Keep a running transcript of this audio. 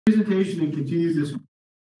Presentation and continue this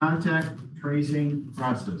contact tracing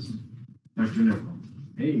process. Dr. Nickel.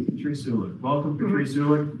 Hey, Patrice Sulik. Welcome, Patrice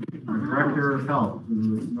Sulik, our Director of Health for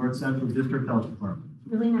the North Central District Health Department.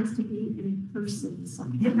 Really nice to be in person. So.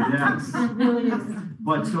 Yes. It really is.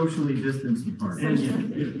 But socially distanced apart.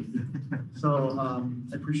 So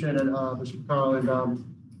I appreciate it, Mr. Carl, and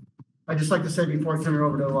I'd just like to say before I turn it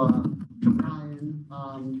over to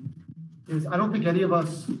Brian, is I don't think any of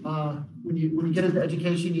us, when you get into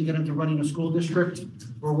education, you get into running a school district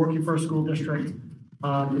or working for a school district.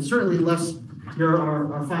 It's certainly less. There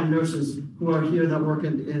are our fine nurses who are here that work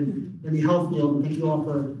in the health field, and thank you all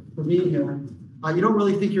for being here. You don't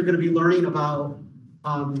really think you're going to be learning about,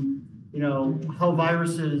 how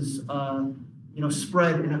viruses,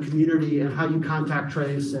 spread in a community and how you contact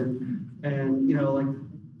trace and like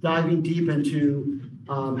diving deep into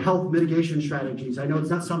health mitigation strategies. I know it's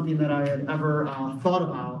not something that I had ever thought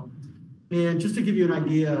about. And just to give you an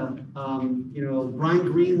idea,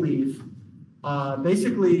 Brian Greenleaf,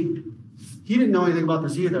 basically, he didn't know anything about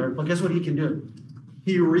this either, but guess what he can do?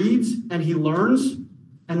 He reads and he learns,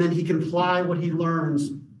 and then he can apply what he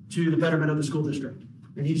learns to the betterment of the school district.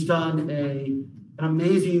 And he's done an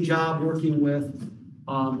amazing job working with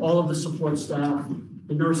all of the support staff,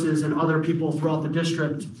 the nurses and other people throughout the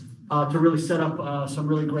district to really set up some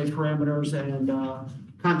really great parameters and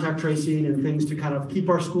contact tracing and things to kind of keep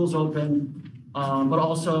our schools open, but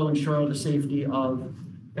also ensure the safety of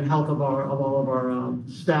and health of all of our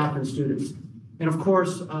staff and students. And of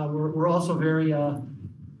course, we're also very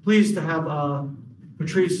pleased to have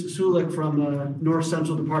Patrice Sulik from the North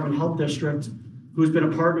Central Department Health District, who's been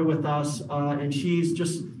a partner with us, and she's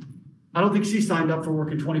just, I don't think she signed up for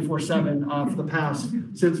working 24/7 for the past,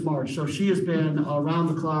 since March. So she has been around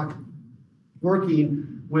the clock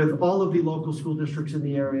working with all of the local school districts in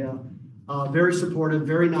the area, very supportive,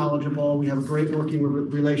 very knowledgeable. We have a great working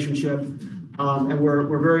relationship, and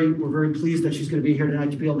we're very pleased that she's going to be here tonight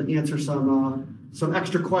to be able to answer some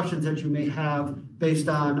extra questions that you may have based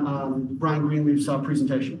on Brian Greenleaf's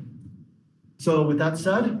presentation. So with that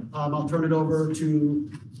said, I'll turn it over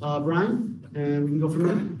to Brian, and we can go from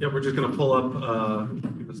there. Yeah, we're just going to pull up,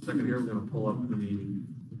 give us a second here, we're going to pull up the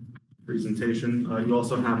presentation. You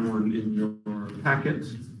also have one in your packet.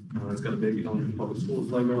 It's got a big Ellington Public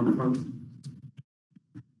Schools logo on the front.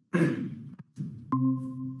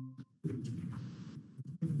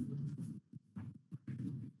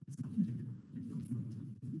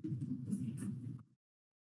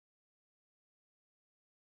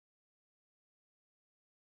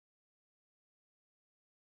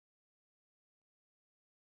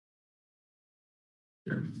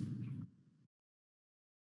 Here.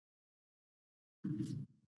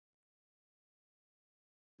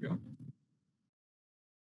 Go.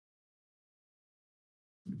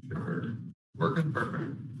 Sure. Working perfect.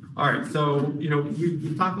 All right, so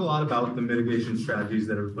we've talked a lot about the mitigation strategies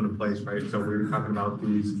that have been put in place, right? So we were talking about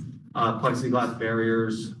these plexiglass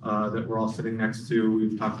barriers that we're all sitting next to.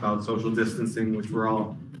 We've talked about social distancing, which we're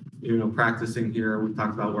all practicing here. We've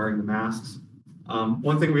talked about wearing the masks.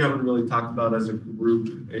 One thing we haven't really talked about as a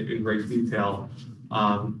group in great detail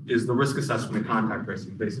is the risk assessment and contact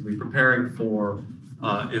tracing, basically preparing for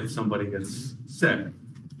if somebody gets sick.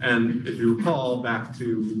 And if you recall back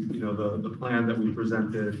to the plan that we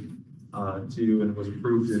presented to you and was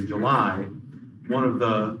approved in July, one of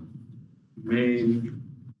the main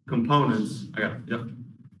components,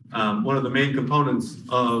 one of the main components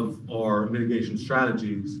of our mitigation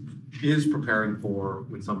strategies is preparing for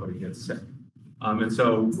when somebody gets sick. And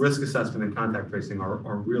so risk assessment and contact tracing are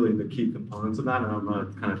really the key components of that. And I'm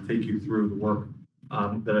going to kind of take you through the work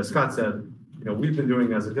that, as Scott said, we've been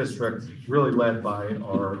doing as a district, really led by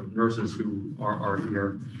our nurses who are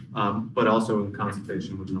here, but also in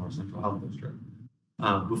consultation with the North Central Health District.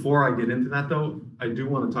 Before I get into that, though, I do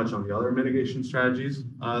want to touch on the other mitigation strategies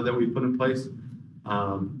that we've put in place,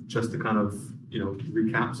 just to kind of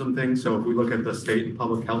recap some things. So if we look at the state and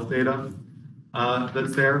public health data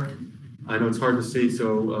that's there, I know it's hard to see,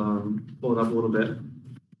 so pull it up a little bit.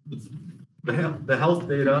 The health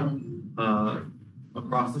data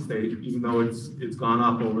across the state, even though it's gone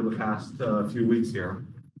up over the past few weeks here,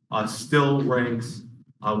 still ranks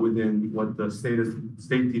within what the state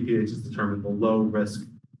DPH has determined the low risk,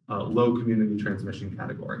 low community transmission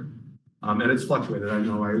category. And it's fluctuated. I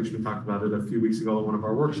know I actually talked about it a few weeks ago at one of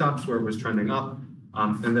our workshops where it was trending up,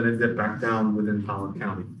 and then it dipped back down within Pollock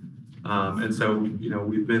County. And so,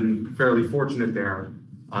 we've been fairly fortunate there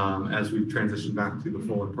as we've transitioned back to the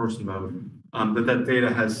full in-person mode, that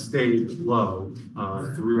data has stayed low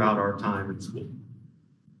throughout our time in school.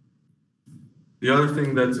 The other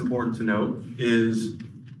thing that's important to note is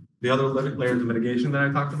The other layers of mitigation that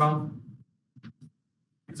I talked about,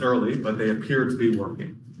 it's early, but they appear to be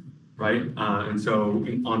working, right? And so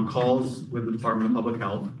on calls with the Department of Public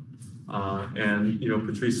Health, and,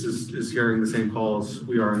 Patrice is hearing the same calls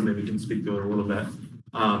we are, and maybe can speak to it a little bit.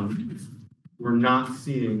 We're not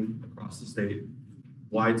seeing across the state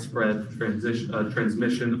widespread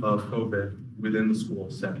transmission of COVID within the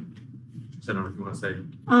school setting. So I don't know if you want to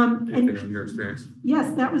say anything on your experience.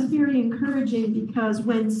 Yes, that was very encouraging because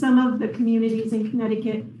when some of the communities in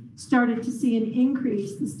Connecticut started to see an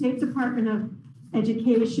increase, the State Department of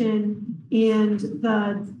Education and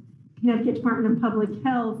the Connecticut Department of Public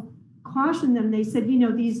Health cautioned them. They said,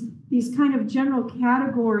 these kind of general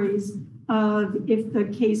categories of if the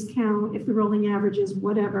case count, if the rolling averages,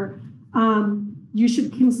 whatever, you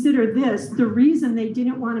should consider this. The reason they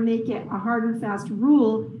didn't want to make it a hard and fast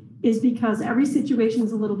rule is because every situation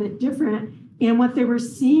is a little bit different. And what they were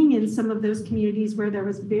seeing in some of those communities where there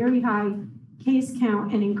was very high case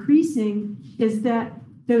count and increasing is that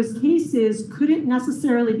those cases couldn't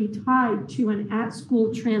necessarily be tied to an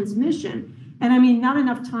at-school transmission. And I mean, not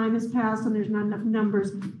enough time has passed and there's not enough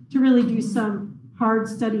numbers to really do some hard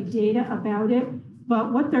study data about it.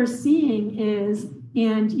 But what they're seeing is,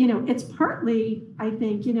 and it's partly, I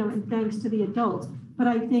think, and thanks to the adults, but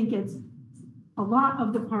I think it's a lot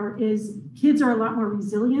of the part is kids are a lot more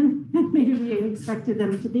resilient than maybe we expected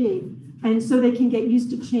them to be. And so they can get used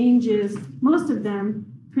to changes, most of them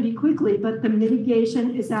pretty quickly, but the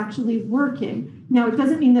mitigation is actually working. Now, it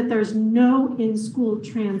doesn't mean that there's no in-school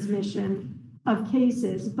transmission of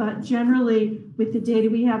cases, but generally with the data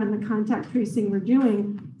we have and the contact tracing we're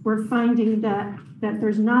doing, we're finding that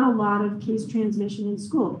there's not a lot of case transmission in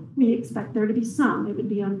school. We expect there to be some. It would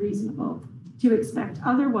be unreasonable to expect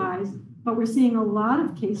otherwise, but we're seeing a lot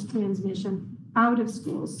of case transmission out of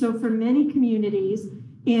schools. So for many communities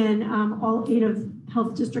in all 8 of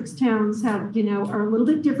health districts, towns have, are a little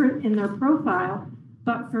bit different in their profile,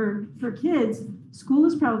 but for kids, school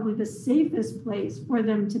is probably the safest place for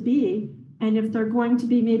them to be. And if they're going to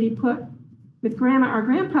be maybe put with grandma or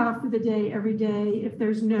grandpa for the day, every day, if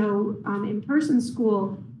there's no in-person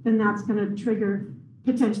school, then that's going to trigger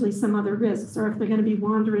potentially some other risks. Or if they're going to be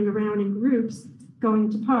wandering around in groups,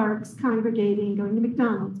 going to parks, congregating, going to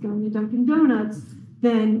McDonald's, going to Dunkin' Donuts,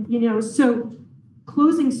 then, so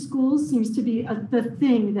closing schools seems to be the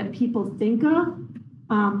thing that people think of.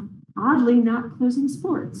 Oddly, not closing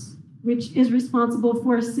sports, which is responsible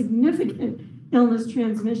for a significant illness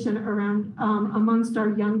transmission around amongst our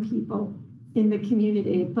young people in the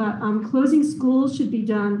community. But closing schools should be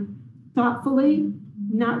done thoughtfully,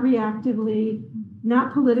 not reactively,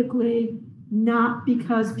 not politically, not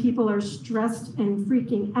because people are stressed and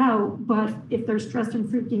freaking out, but if they're stressed and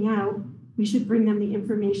freaking out, we should bring them the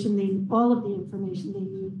information all of the information they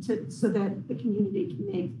need so that the community can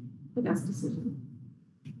make the best decision.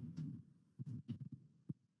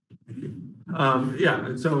 Yeah,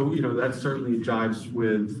 and so, that certainly jives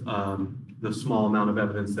with the small amount of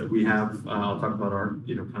evidence that we have. I'll talk about our,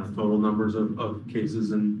 kind of total numbers of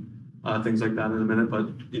cases and things like that in a minute, but,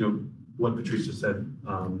 what Patrice just said,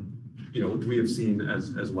 we have seen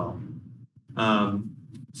as well.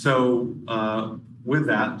 With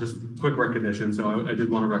that, just quick recognition. So I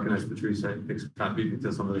did want to recognize Patrice. I think Scott beat me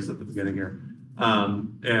to some of this at the beginning here.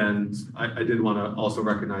 And I did want to also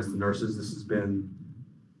recognize the nurses. This has been,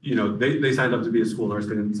 they signed up to be a school nurse.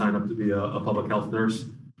 They didn't sign up to be a public health nurse,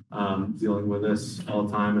 dealing with this all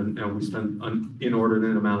the time. And we spent an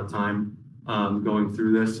inordinate amount of time going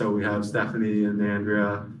through this. So we have Stephanie and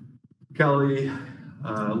Andrea, Kelly,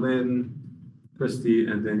 Lynn, Christy,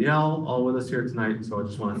 and Danielle all with us here tonight. So I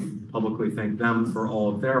just want to publicly thank them for all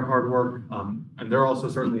of their hard work. And they're also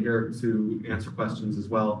certainly here to answer questions as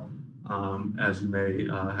well, as you may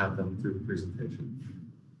have them through the presentation.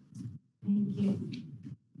 Thank you.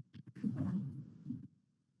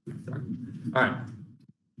 Sorry. All right.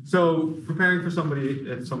 So preparing for somebody,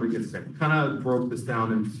 if somebody gets sick, kind of broke this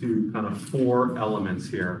down into kind of 4 elements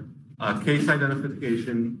here. Case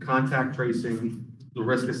identification, contact tracing, the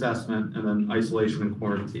risk assessment, and then isolation and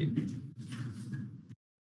quarantine.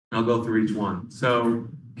 I'll go through each one. So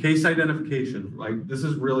case identification, right? This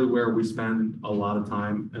is really where we spend a lot of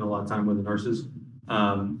time with the nurses.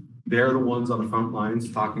 They're the ones on the front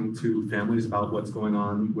lines talking to families about what's going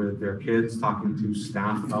on with their kids, talking to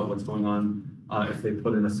staff about what's going on if they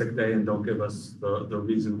put in a sick day and don't give us the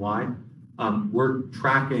reason why. We're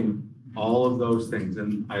tracking all of those things.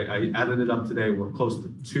 And I added it up today. We're close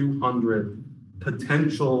to 200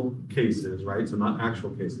 potential cases, right? So not actual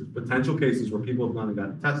cases, potential cases where people have gone and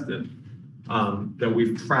got tested that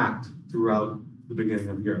we've tracked throughout the beginning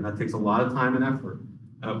of the year. And that takes a lot of time and effort.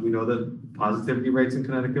 We know that positivity rates in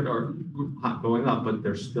Connecticut are going up, but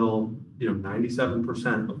there's still,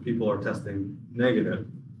 97% of people are testing negative.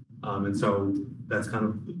 And so that's kind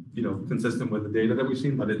of, consistent with the data that we've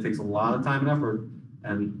seen, but it takes a lot of time and effort.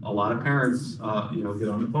 And a lot of parents, get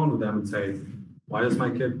on the phone with them and say, why does my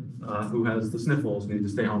kid who has the sniffles need to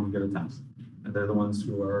stay home and get a test? And they're the ones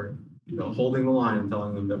who are, holding the line and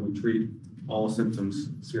telling them that we treat all symptoms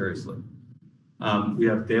seriously. We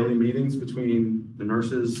have daily meetings between the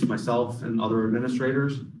nurses, myself, and other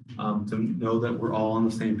administrators to know that we're all on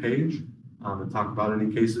the same page and talk about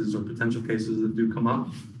any cases or potential cases that do come up.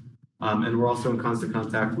 And we're also in constant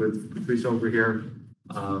contact with Patrice over here,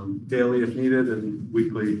 daily if needed and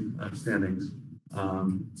weekly standings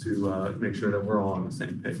to make sure that we're all on the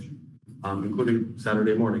same page, including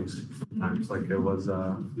Saturday mornings sometimes, like it was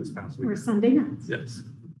this past week. Or Sunday nights. Yes.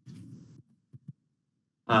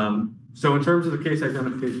 So in terms of the case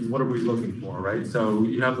identification, what are we looking for, right? So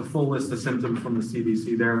you have the full list of symptoms from the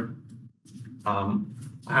CDC there.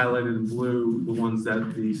 Highlighted in blue, the ones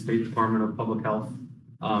that the State Department of Public Health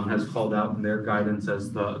has called out in their guidance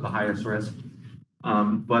as the highest risk.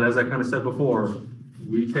 But as I kind of said before,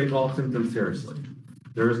 we take all symptoms seriously.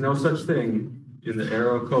 There is no such thing in the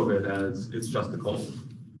era of COVID as it's just a cold.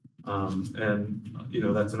 And,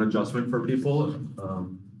 that's an adjustment for people.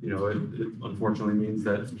 It unfortunately means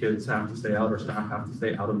that kids have to stay out or staff have to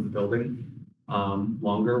stay out of the building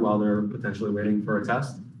longer while they're potentially waiting for a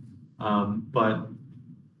test. But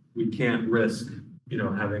we can't risk,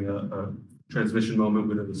 having a transmission moment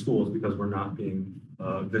within the schools because we're not being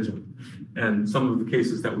vigilant. And some of the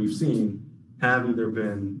cases that we've seen have either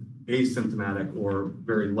been asymptomatic or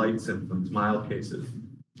very light symptoms, mild cases,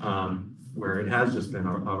 where it has just been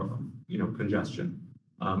congestion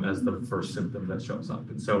as the first symptom that shows up.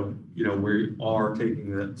 And so, we are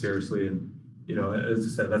taking that seriously. And, as I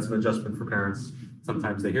said, that's an adjustment for parents.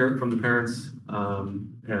 Sometimes they hear it from the parents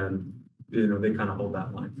and, they kind of hold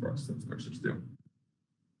that line for us, as nurses do.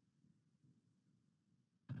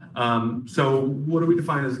 So what do we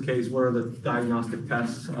define as a case? What are the diagnostic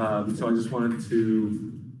tests? So I just wanted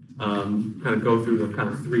to kind of go through the kind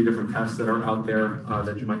of 3 different tests that are out there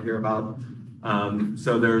that you might hear about.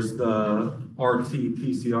 So there's the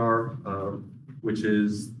RT-PCR, which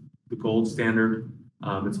is the gold standard.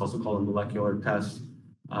 It's also called a molecular test.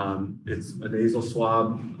 It's a nasal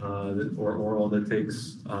swab or oral that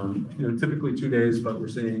takes typically 2 days, but we're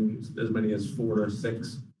seeing as many as 4 to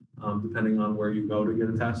 6. Depending on where you go to get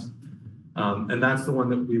a test. And that's the one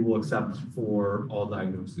that we will accept for all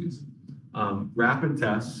diagnoses. Rapid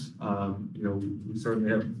tests, we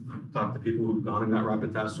certainly have talked to people who've gone and got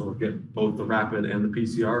rapid tests or get both the rapid and the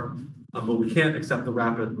PCR, but we can't accept the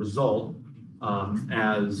rapid result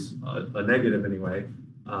as a negative anyway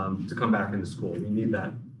to come back into school. We need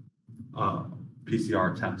that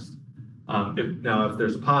PCR test. If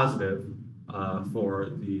there's a positive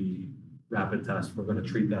for the rapid test, we're going to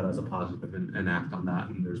treat that as a positive and act on that.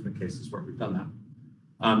 And there's been cases where we've done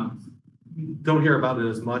that. Don't hear about it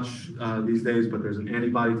as much these days, but there's an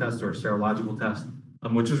antibody test or a serological test,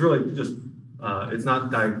 which is really just, it's not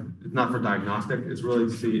for diagnostic. It's really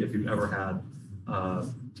to see if you've ever had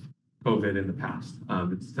COVID in the past.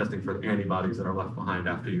 It's testing for the antibodies that are left behind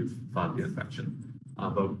after you've fought the infection.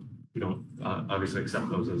 But we don't obviously accept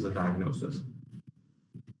those as a diagnosis.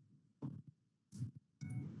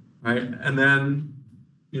 Right, and then,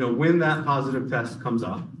 when that positive test comes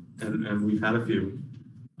up, and we've had a few,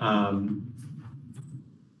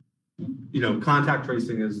 contact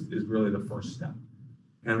tracing is really the first step.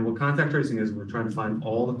 And what contact tracing is, we're trying to find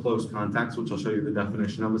all the close contacts, which I'll show you the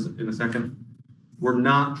definition of in a second. We're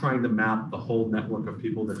not trying to map the whole network of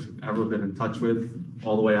people that you've ever been in touch with,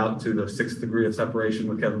 all the way out to the 6th degree of separation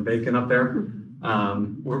with Kevin Bacon up there.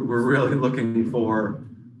 We're really looking for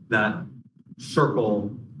that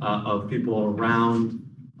circle of people around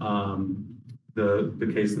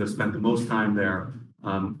the case that have spent the most time there.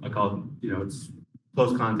 I call it, it's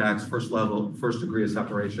close contacts, first degree of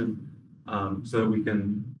separation, so that we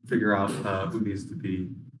can figure out who needs to be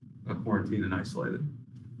quarantined and isolated.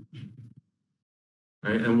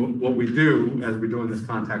 Right, and what we do as we're doing this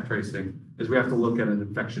contact tracing is we have to look at an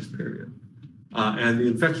infectious period. And the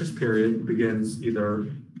infectious period begins either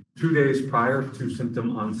 2 days prior to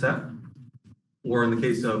symptom onset, or in the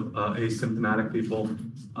case of asymptomatic people,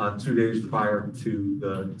 2 days prior to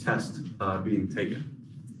the test being taken.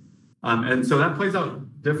 And so that plays out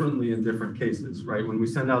differently in different cases, right? When we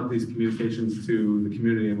send out these communications to the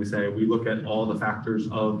community and we say, we look at all the factors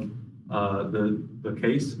of the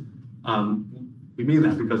case, we mean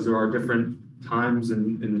that because there are different times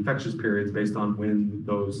and infectious periods based on when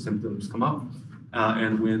those symptoms come up.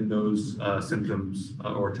 and when those symptoms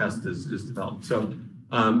or test is developed. So,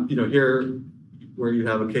 here where you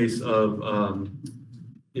have a case of,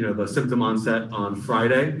 the symptom onset on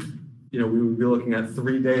Friday, we would be looking at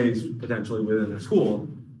 3 days potentially within the school,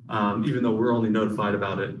 even though we're only notified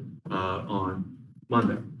about it on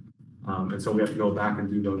Monday. And so we have to go back and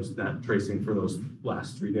do that tracing for those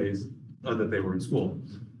last 3 days that they were in school.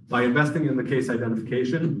 By investing in the case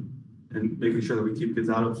identification and making sure that we keep kids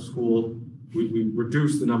out of school, we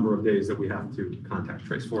reduce the number of days that we have to contact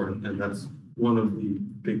trace for, and that's one of the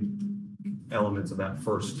big elements of that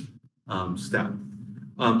first step.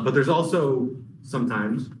 But there's also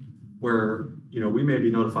sometimes where, we may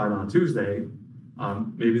be notified on Tuesday,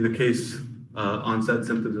 maybe the case onset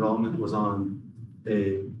symptom development was on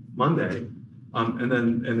a Monday, and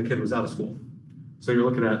the kid was out of school. So you're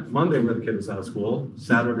looking at Monday where the kid was out of school,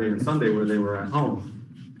 Saturday and Sunday where they were at home,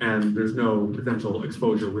 and there's no potential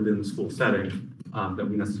exposure within the school setting that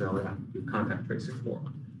we necessarily have to do contact tracing for.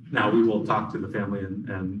 Now, we will talk to the family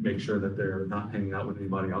and make sure that they're not hanging out with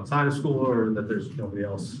anybody outside of school, or that there's nobody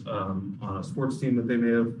else on a sports team that they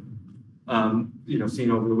may have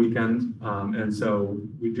seen over the weekend. And so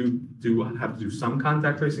we do have to do some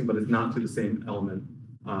contact tracing, but it's not to the same element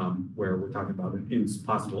where we're talking about an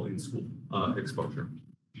possible in-school exposure.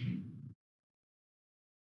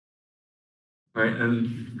 All right,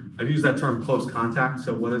 and I've used that term close contact.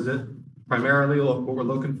 So what is it? Primarily, what we're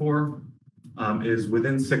looking for is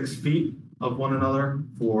within 6 feet of one another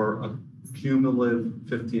for a cumulative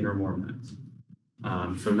 15 or more minutes.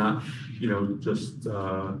 So not, just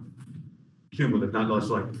cumulative, not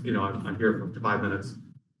just like, I'm here for 5 minutes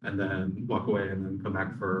and then walk away and then come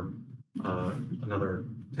back for another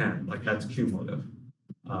 10, like that's cumulative.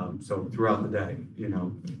 So throughout the day,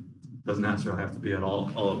 doesn't necessarily have to be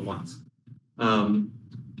all at once. And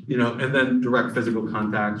then direct physical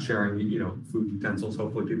contact, sharing, food utensils.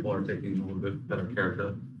 Hopefully people are taking a little bit better care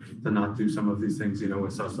to not do some of these things. We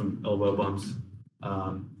saw some elbow bumps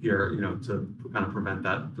here, to kind of prevent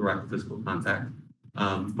that direct physical contact.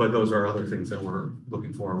 But those are other things that we're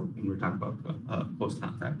looking for when we're talking about close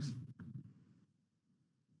contacts.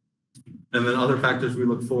 And then other factors we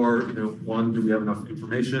look for, one, do we have enough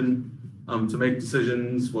information to make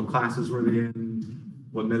decisions? What classes were they in?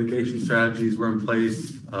 What mitigation strategies were in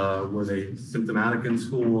place? Were they symptomatic in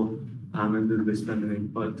school? And did they spend any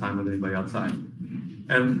time with anybody outside?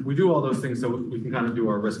 And we do all those things so we can kind of do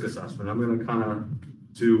our risk assessment. I'm going to kind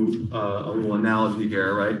of do a little analogy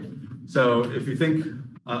here, right? So if you think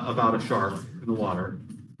about a shark in the water,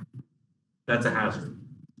 that's a hazard,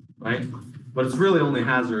 right? But it's really only a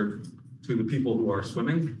hazard to the people who are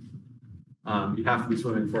swimming. You have to be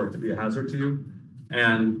swimming for it to be a hazard to you.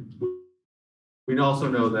 And we also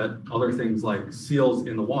know that other things like seals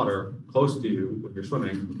in the water close to you when you're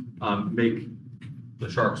swimming make the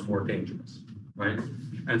sharks more dangerous, right?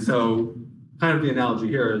 And so kind of the analogy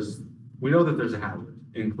here is we know that there's a hazard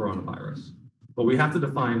in coronavirus, but we have to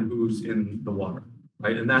define who's in the water,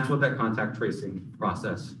 right? And that's what that contact tracing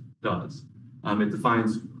process does. It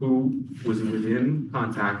defines who was within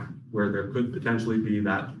contact where there could potentially be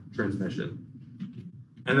that transmission.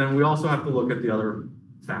 And then we also have to look at the other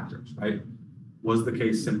factors, right? Was the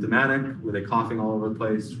case symptomatic? Were they coughing all over the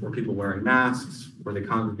place? Were people wearing masks? Were they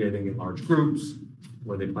congregating in large groups?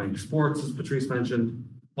 Were they playing sports, as Patrice mentioned?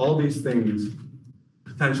 All these things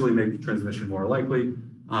potentially make the transmission more likely.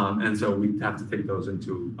 And so we have to take those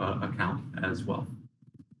into account as well.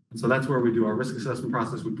 So that's where we do our risk assessment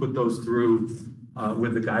process. We put those through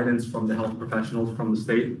with the guidance from the health professionals from the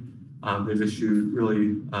state. They've issued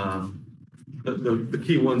really, the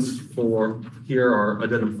key ones for here are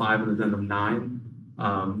Addendum 5 and Addendum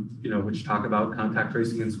 9, which talk about contact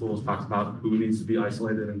tracing in schools, talks about who needs to be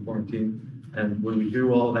isolated and quarantined. And when we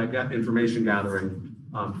do all that information gathering,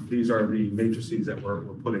 these are the matrices that we're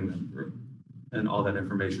putting them through and all that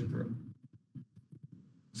information through.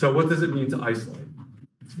 So what does it mean to isolate?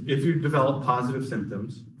 If you develop positive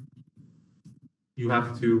symptoms, you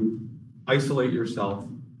have to isolate yourself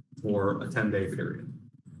for a 10-day period.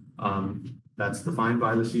 That's defined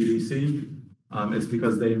by the CDC. It's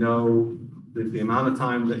because they know that the amount of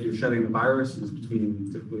time that you're shedding the virus is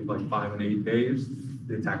between typically like 5 and 8 days.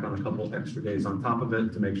 They tack on a couple extra days on top of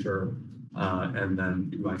it to make sure, and then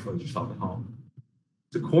you isolate yourself at home.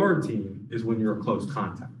 To quarantine is when you're a close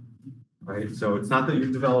contact, right? So it's not that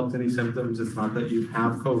you've developed any symptoms. It's not that you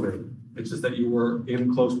have COVID. It's just that you were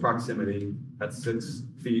in close proximity at 6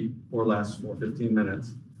 feet or less for 15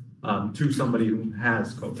 minutes to somebody who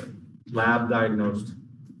has COVID, lab diagnosed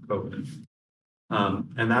COVID.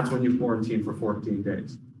 And that's when you quarantine for 14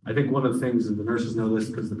 days. I think one of the things, and the nurses know this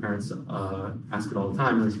because the parents ask it all the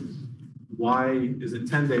time, is why is it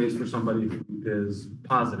 10 days for somebody who is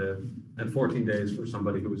positive and 14 days for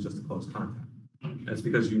somebody who was just a close contact? That's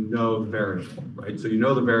because you know the variable, right? So you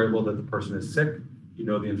know the variable that the person is sick, you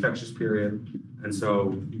know the infectious period, and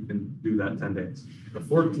so you can do that 10 days. The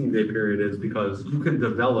 14-day period is because you can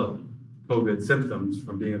develop COVID symptoms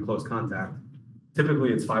from being a close contact.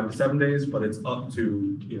 Typically it's 5 to 7 days, but it's up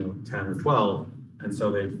to 10 or 12, and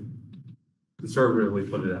so they've conservatively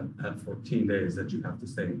put it at 14 days that you have to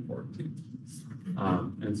stay in quarantine.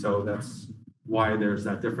 And so that's why there's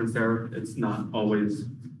that difference there. It's not always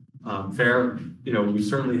fair. We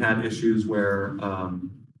certainly had issues where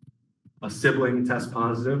a sibling tests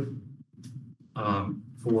positive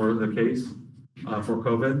for the case for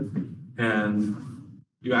COVID, and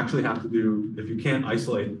you actually have to do, if you can't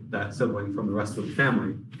isolate that sibling from the rest of the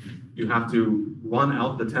family, you have to run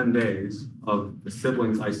out the 10 days of the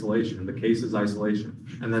sibling's isolation, the case's isolation,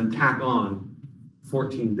 and then tack on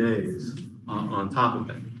 14 days on top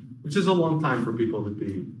of it, which is a long time for people to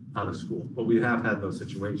be out of school. But we have had those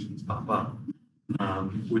situations pop up,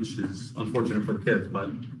 which is unfortunate for the kids, but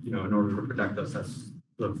in order to protect us, that's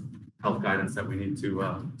the health guidance that we need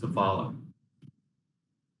to follow.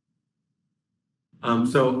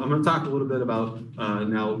 So I'm going to talk a little bit about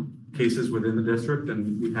now cases within the district,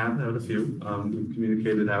 and we have had a few. We've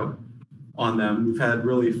communicated out on them. We've had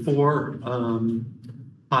really 4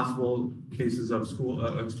 possible cases of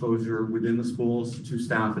school exposure within the schools, 2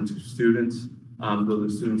 staff and 2 students, though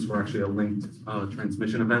the students were actually a linked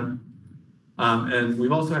transmission event. And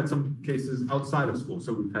we've also had some cases outside of school.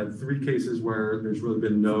 So we've had 3 cases where there's really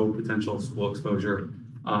been no potential school exposure.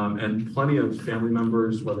 And plenty of family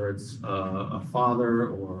members, whether it's a father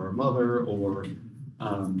or a mother or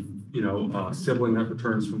a sibling that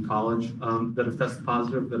returns from college that have tested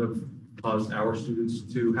positive, that have caused our students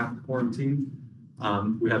to have to quarantine.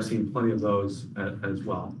 We have seen plenty of those as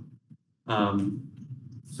well.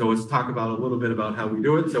 So let's talk about a little bit about how we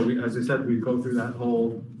do it. So as I said, we go through that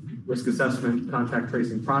whole risk assessment, contact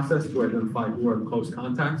tracing process to identify who are the close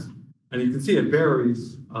contacts. And you can see it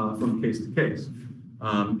varies from case to case.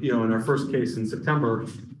 In our first case in September,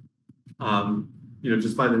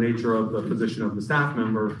 just by the nature of the position of the staff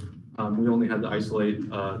member, we only had to isolate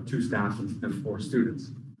 2 staff and 4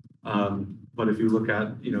 students. But if you look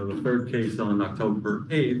at, the 3rd case on October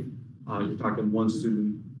 8th, you're talking 1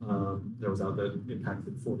 student that was out that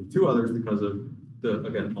impacted 42 others because of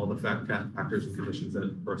all the factors and conditions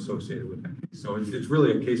that are associated with that case. So it's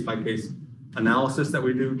really a case-by-case analysis that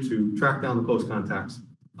we do to track down the close contacts,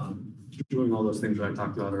 doing all those things that I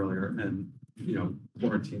talked about earlier, and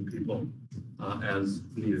quarantine people as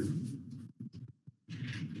needed.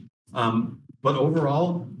 But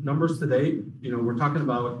overall, numbers to date, we're talking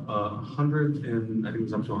about 100 and I think it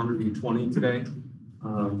was up to 120 today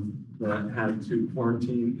that had to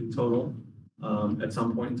quarantine in total at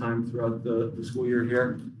some point in time throughout the school year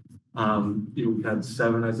here. We've had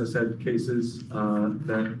 7, as I said, cases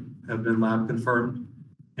that have been lab confirmed,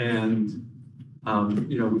 and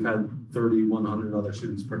we've had 3,100 other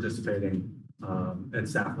students participating and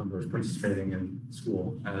staff members participating in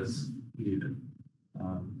school as needed.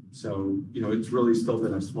 So, it's really still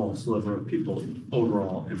been a small sliver of people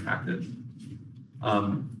overall impacted.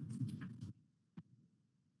 The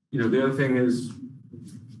other thing is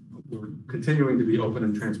we're continuing to be open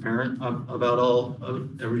and transparent about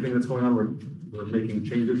everything that's going on. We're making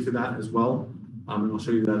changes to that as well. And I'll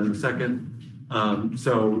show you that in a second.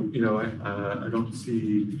 So, I don't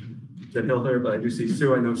see Jen Hill here, but I do see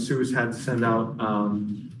Sue. I know Sue's had to send out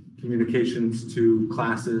communications to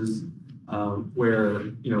classes where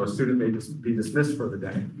a student may just be dismissed for the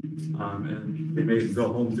day, and they may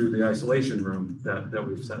go home through the isolation room that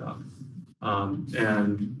we've set up.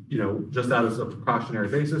 And just out as a precautionary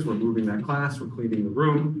basis, we're moving that class, we're cleaning the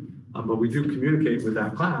room, but we do communicate with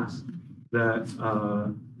that class that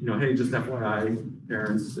hey, just FYI,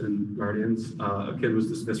 parents and guardians, a kid was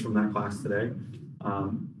dismissed from that class today.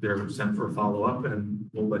 They're sent for a follow-up, and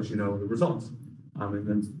we'll let you know the results. And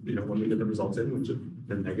then, when we get the results in, which have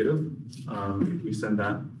been negative, we send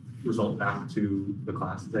that result back to the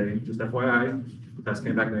class saying, just FYI, the test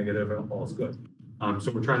came back negative, and all is good.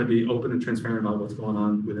 So we're trying to be open and transparent about what's going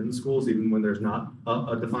on within the schools, even when there's not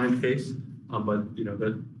a defined case. But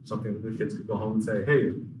that something that the kids could go home and say,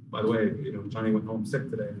 hey, by the way, Johnny went home sick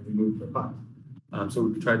today, and we moved the class. So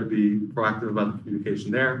we've tried to be proactive about the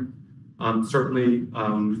communication there. Certainly,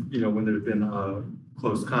 when there's been a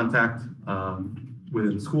close contact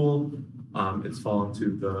within the school, it's fallen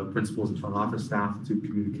to the principals and front office staff to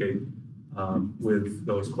communicate with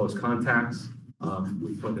those close contacts.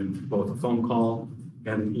 We put in both a phone call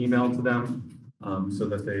and an email to them so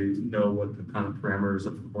that they know what the kind of parameters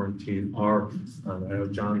of the quarantine are. I know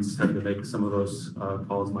John's had to make some of those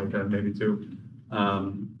calls, Micah maybe too,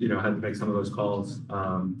 had to make some of those calls,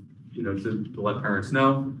 to let parents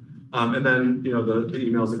know. And then, the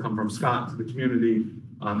emails that come from Scott to the community,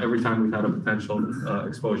 every time we've had a potential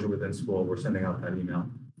exposure within school, we're sending out that email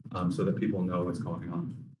so that people know what's going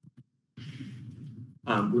on.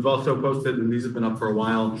 We've also posted, and these have been up for a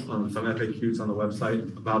while, some FAQs on the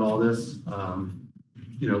website about all this.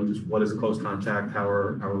 Just what is a close contact? How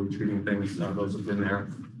are we treating things? Those have been there.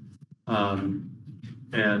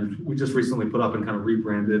 And we just recently put up and kind of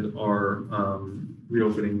rebranded our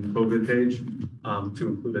reopening COVID page to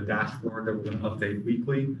include a dashboard that we're going to update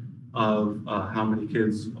weekly of how many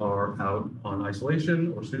kids are out on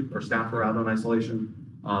isolation or staff are out on isolation,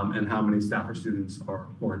 and how many staff or students are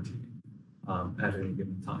quarantined at any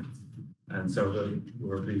given time. And so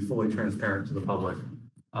we'll be fully transparent to the public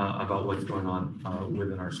about what's going on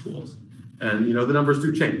within our schools. And, the numbers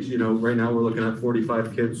do change. Right now we're looking at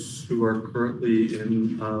 45 kids who are currently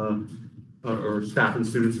in, or staff and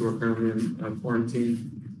students who are currently in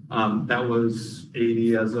quarantine. That was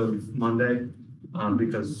 80 as of Monday,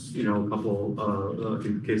 because, a couple,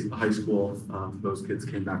 in the case of the high school, those kids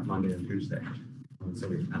came back Monday and Tuesday. So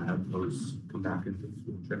we kind of have those come back into the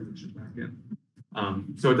school, transition back in.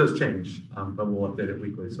 So it does change, but we'll update it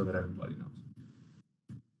weekly so that everybody knows.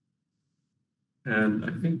 And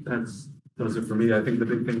I think does it for me. I think the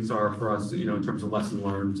big things are for us, in terms of lessons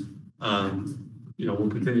learned. We'll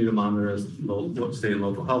continue to monitor state and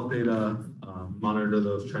local health data, monitor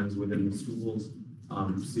those trends within the schools,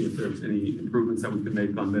 see if there's any improvements that we can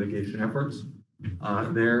make on mitigation efforts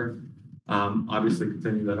there. Obviously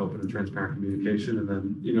continue that open and transparent communication. And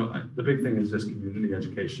then, the big thing is just community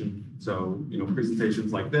education. So,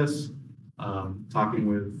 presentations like this, talking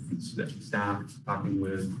with staff, talking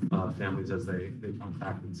with families as they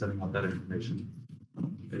contact and sending out that information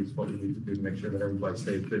is what we need to do to make sure that everybody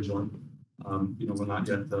stays vigilant. We're not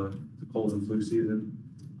yet the cold and flu season.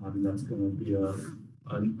 That's going to be a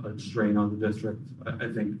strain on the district, I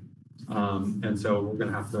think. And so we're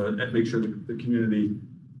going to have to make sure that the community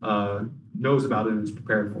knows about it and is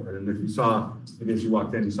prepared for it. And if you saw, I guess you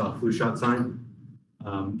walked in, you saw a flu shot sign.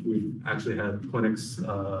 We actually had clinics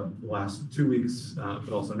the last 2 weeks,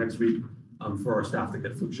 but also next week for our staff to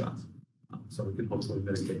get flu shots. So we can hopefully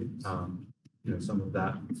mitigate, some of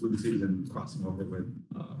that flu season crossing over with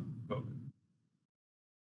COVID.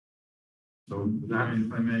 So that,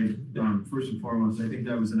 if I may, first and foremost, I think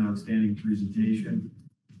that was an outstanding presentation.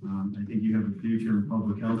 I think you have a future in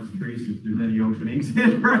public health, Trace, if there's any openings.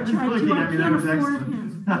 That was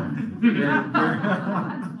excellent.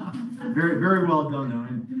 Very, very well done, though.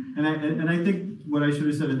 And I think what I should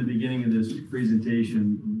have said in the beginning of this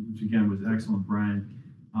presentation, which again was excellent, Brian,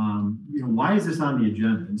 why is this on the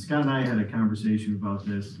agenda? And Scott and I had a conversation about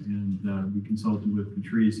this, and we consulted with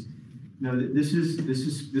Patrice. This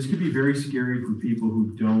could be very scary for people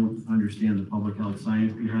who don't understand the public health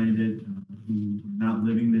science behind it, who are not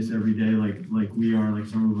living this every day like we are, like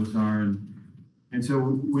some of us are. And so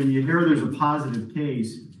when you hear there's a positive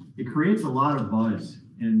case, it creates a lot of buzz.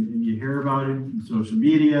 And you hear about it in social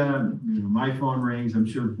media, my phone rings. I'm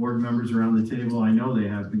sure board members around the table, I know they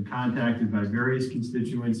have been contacted by various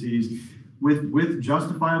constituencies with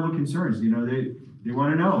justifiable concerns. They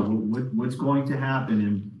want to know what's going to happen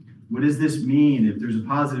and what does this mean? If there's a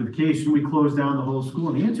positive case, should we close down the whole school?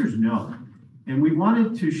 And the answer is no. And we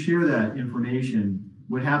wanted to share that information,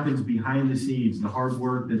 what happens behind the scenes, the hard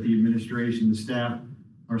work that the administration, the staff,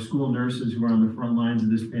 our school nurses who are on the front lines of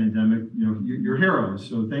this pandemic, you're heroes.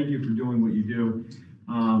 So thank you for doing what you do.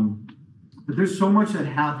 But there's so much that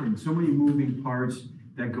happens, so many moving parts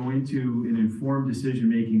that go into an informed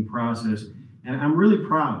decision-making process. And I'm really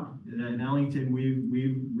proud that in Ellington,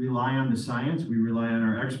 we rely on the science, we rely on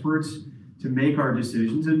our experts to make our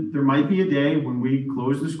decisions. And there might be a day when we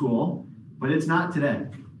close the school, but it's not today.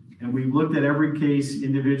 And we've looked at every case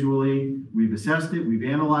individually, we've assessed it, we've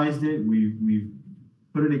analyzed it, we've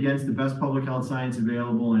put it against the best public health science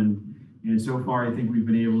available. And so far, I think we've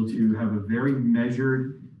been able to have a very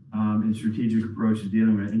measured and strategic approach to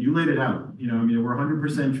dealing with it. And you laid it out, we're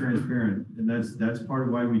 100% transparent. And that's part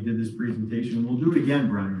of why we did this presentation. And we'll do it again,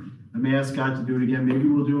 Brian. I may ask Scott to do it again. Maybe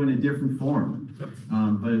we'll do it in a different form.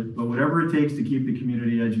 But whatever it takes to keep the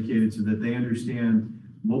community educated so that they understand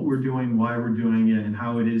what we're doing, why we're doing it, and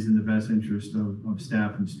how it is in the best interest of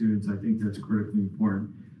staff and students, I think that's critically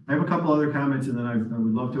important. I have a couple other comments, and then I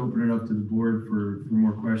would love to open it up to the board for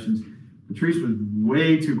more questions. Patrice was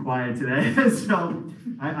way too quiet today, so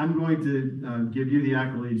I'm going to give you the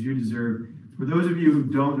accolades you deserve. For those of you who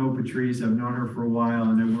don't know Patrice, I've known her for a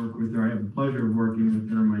while and I work with her. I have the pleasure of working with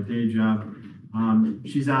her in my day job.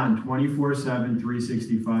 She's on 24/7,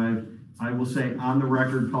 365. I will say on the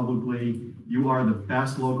record publicly, you are the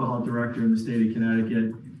best local health director in the state of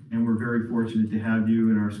Connecticut, and we're very fortunate to have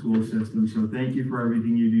you in our school system. So thank you for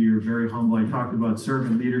everything you do. You're very humble. I talked about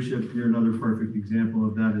servant leadership. You're another perfect example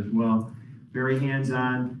of that as well. Very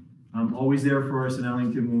hands-on, always there for us in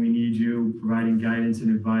Ellington when we need you, providing guidance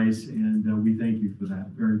and advice, and we thank you for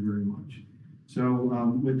that very, very much.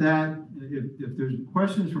 So with that, if there's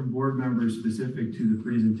questions from board members specific to the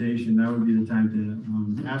presentation, that would be the time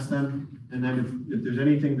to ask them. And then if there's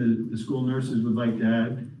anything that the school nurses would like to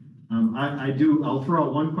add, I'll throw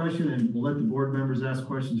out one question and we'll let the board members ask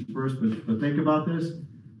questions first, but think about this.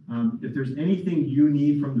 If there's anything you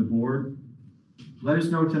need from the board, let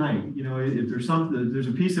us know tonight. You know, if there's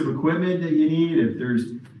a piece of equipment that you need, if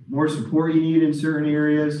there's more support you need in certain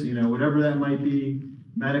areas, you know, whatever that might be,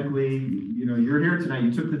 medically, you know, you're here tonight,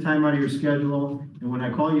 you took the time out of your schedule, and when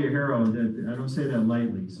I call you a hero, I don't say that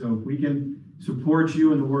lightly. So if we can support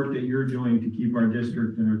you in the work that you're doing to keep our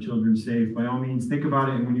district and our children safe, by all means, think about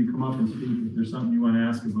it, and when you come up and speak, if there's something you want to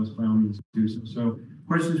ask of us, by all means, do so. So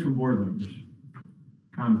questions from board members?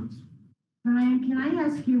 Comments? Brian, can I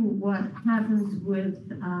ask you what happens with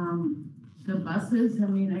the buses? I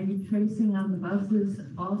mean, are you tracing on the buses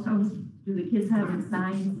also? Do the kids have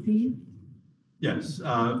assigned seats? Yes,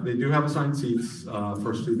 they do have assigned seats.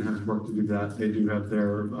 First student has work to do that. They do have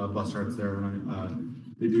their bus charts there, and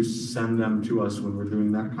they do send them to us when we're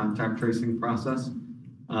doing that contact tracing process.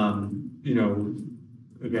 You know,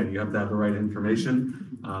 again, you have to have the right information.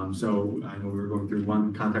 So I know we were going through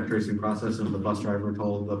one contact tracing process, and the bus driver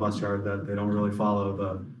told the bus yard that they don't really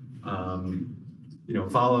follow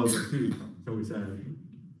follow the food. So we said,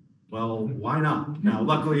 well, why not? Now,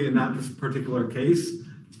 luckily, in that particular case,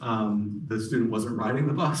 the student wasn't riding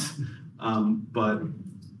the bus, but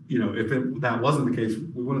you know, if that wasn't the case,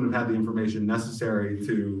 we wouldn't have had the information necessary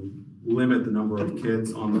to limit the number of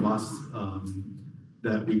kids on the bus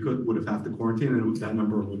that we would have had to quarantine, and that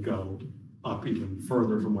number would go up even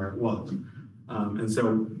further from where it was. And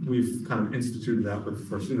so we've kind of instituted that with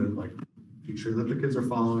first student, like make sure that the kids are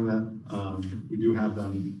following that. We do have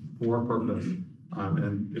them for a purpose,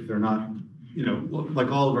 and if they're not, you know,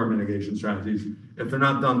 like all of our mitigation strategies, if they're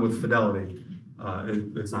not done with fidelity,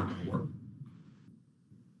 it's not going to work.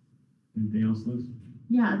 Anything else, Liz?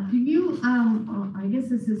 Yeah, do you, I guess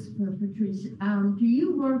this is for Patrice, do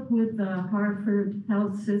you work with the Hartford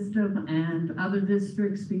Health System and other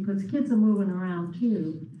districts? Because kids are moving around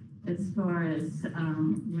too, as far as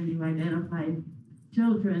when you identify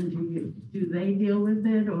children, do they deal with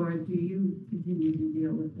it, or do you continue to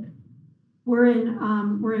deal with it? We're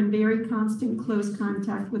in very constant, close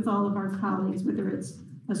contact with all of our colleagues, whether it's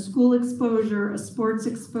a school exposure, a sports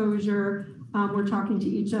exposure. We're talking to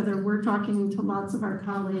each other. We're talking to lots of our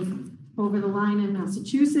colleagues over the line in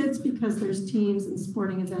Massachusetts because there's teams and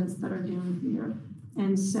sporting events that are down here.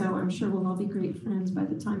 And so I'm sure we'll all be great friends by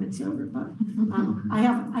the time it's over. But I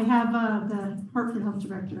have the Hartford Health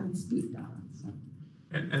Director on speed dial. So.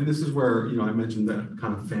 And this is where, you know, I mentioned that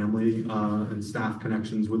kind of family and staff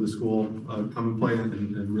connections with the school come in play,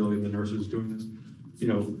 and really the nurses doing this. You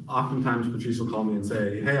know, oftentimes Patrice will call me and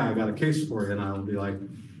say, hey, I got a case for you. And I'll be like,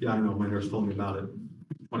 yeah, I know, my nurse told me about it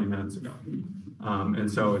 20 minutes ago.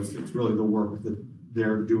 And so it's really the work that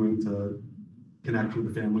they're doing to connect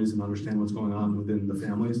with the families and understand what's going on within the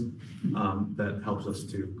families that helps us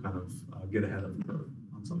to kind of get ahead of the curve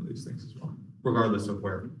on some of these things as well, regardless of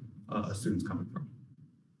where a student's coming from.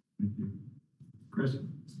 Thank you. Chris?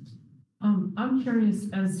 I'm curious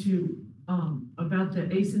as to about the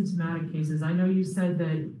asymptomatic cases. I know you said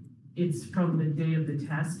that it's from the day of the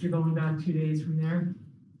test, you're going back 2 days from there.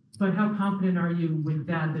 But how confident are you with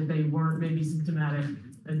that they weren't maybe symptomatic,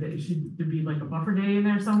 and that should there be like a buffer day in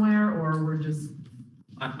there somewhere, or we're just?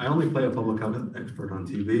 I only play a public health expert on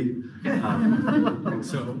TV.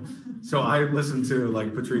 So I listen to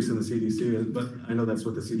like Patrice and the CDC, but I know that's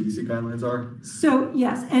what the CDC guidelines are. So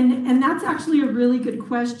yes, and that's actually a really good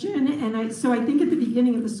question. And I think at the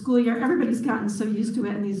beginning of the school year, everybody's gotten so used to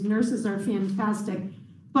it, and these nurses are fantastic.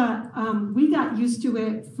 But we got used to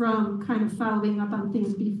it from kind of following up on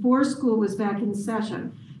things before school was back in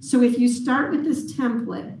session. So if you start with this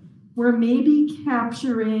template, we're maybe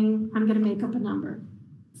capturing, I'm going to make up a number,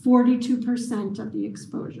 42% of the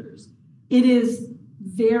exposures. It is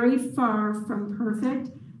very far from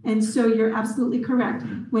perfect. And so you're absolutely correct.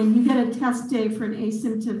 When you get a test day for an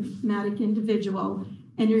asymptomatic individual,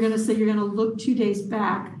 and you're going to say you're going to look 2 days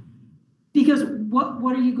back, because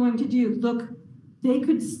what are you going to do? Look, they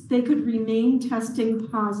could remain testing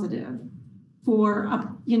positive for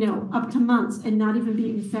up to months and not even be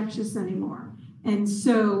infectious anymore. And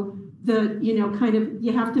so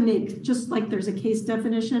you have to make, just like there's a case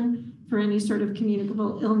definition for any sort of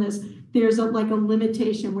communicable illness, there's a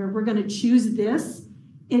limitation where we're going to choose this.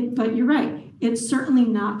 But you're right, it's certainly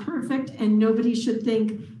not perfect, and nobody should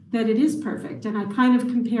think that it is perfect. And I kind of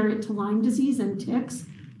compare it to Lyme disease and ticks.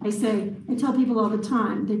 I tell people all the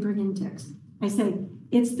time, they bring in ticks. I say,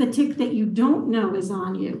 it's the tick that you don't know is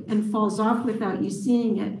on you and falls off without you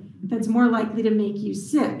seeing it that's more likely to make you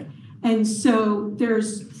sick. And so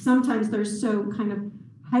sometimes there's so kind of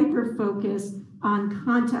hyper-focused on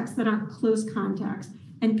contacts that aren't close contacts,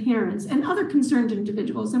 and parents and other concerned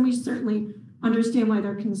individuals, and we certainly understand why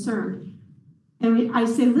they're concerned. And I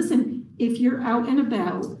say, listen, if you're out and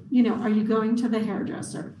about, are you going to the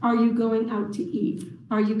hairdresser? Are you going out to eat?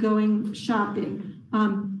 Are you going shopping?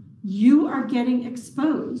 You are getting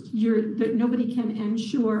exposed. Nobody can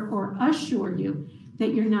ensure or assure you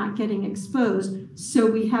that you're not getting exposed. So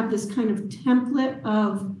we have this kind of template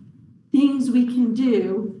of things we can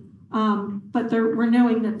do, but we're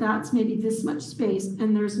knowing that that's maybe this much space,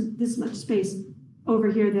 and there's this much space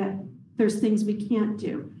over here that there's things we can't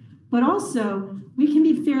do. But also, we can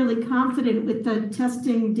be fairly confident with the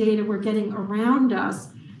testing data we're getting around us.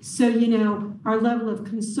 So, our level of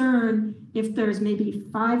concern, if there's maybe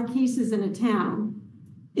 5 cases in a town,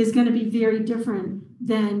 is going to be very different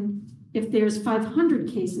than if there's 500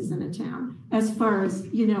 cases in a town, as far as,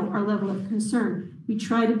 our level of concern. We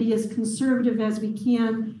try to be as conservative as we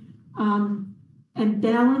can, and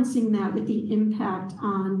balancing that with the impact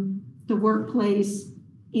on the workplace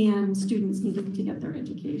and students needing to get their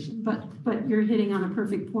education. But you're hitting on a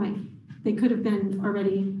perfect point. They could have been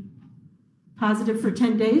already positive for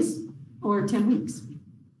 10 days or 10 weeks.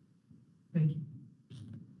 Thank you.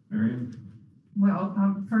 Marion?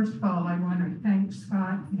 Well, first of all, I want to thank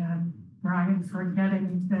Scott and Brian for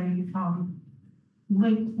getting the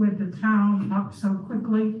link with the town up so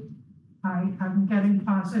quickly. I'm getting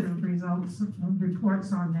positive results,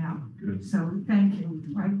 reports on that. Good. So thank you.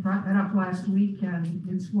 I brought that up last week and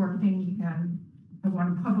it's working, and I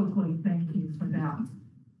want to publicly thank you for that.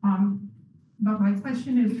 But my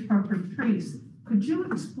question is for Patrice. Could you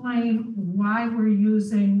explain why we're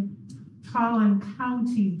using Collin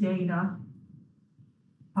County data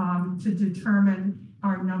to determine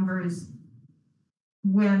our numbers,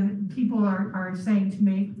 when people are saying to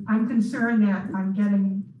me, I'm concerned that I'm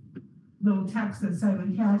getting little texts that say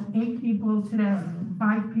we had 8 people today,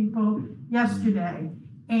 5 people yesterday,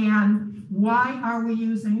 and why are we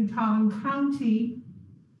using Collin County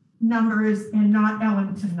numbers and not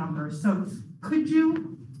Ellington numbers? So could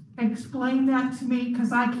you explain that to me?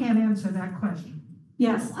 Because I can't answer that question.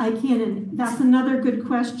 Yes, I can, and that's another good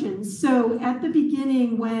question. So at the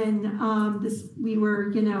beginning, when we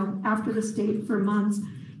were, after the state for months,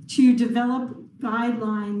 to develop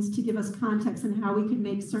guidelines to give us context on how we could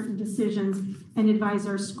make certain decisions and advise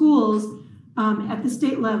our schools, at the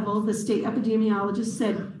state level, the state epidemiologist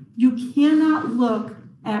said, you cannot look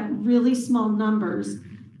at really small numbers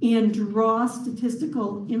and draw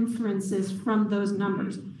statistical inferences from those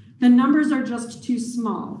numbers. The numbers are just too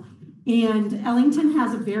small. And Ellington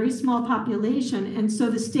has a very small population. And so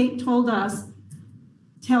the state told us,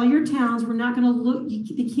 tell your towns, we're not going to look,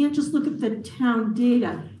 you can't just look at the town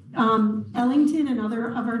data. Ellington and other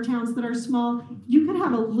of our towns that are small, you could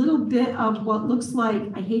have a little bit of what looks like,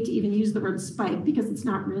 I hate to even use the word spike because it's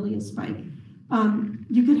not really a spike.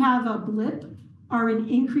 You could have a blip or an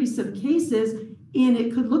increase of cases, and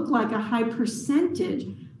it could look like a high percentage,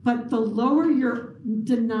 but the lower your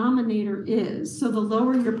denominator is, so the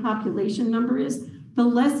lower your population number is, the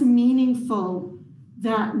less meaningful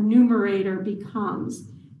that numerator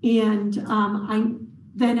becomes. And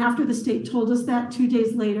then after the state told us that, 2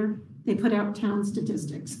 days later, they put out town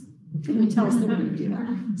statistics. They didn't tell us they were going to do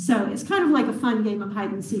that. So it's kind of like a fun game of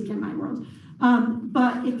hide and seek in my world.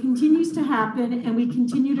 But it continues to happen, and we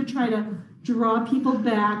continue to try to draw people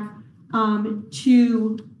back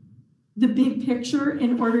to the big picture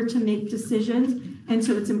in order to make decisions. And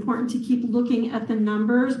so it's important to keep looking at the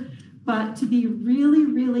numbers, but to be really,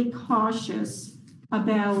 really cautious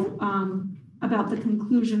about the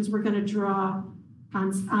conclusions we're going to draw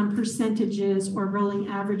on percentages or rolling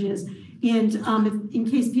averages. And in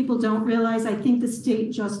case people don't realize, I think the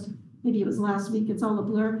state just, maybe it was last week, it's all a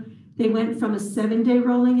blur, they went from a 7-day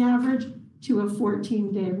rolling average to a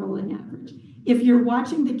 14-day rolling average. If you're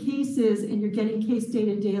watching the cases and you're getting case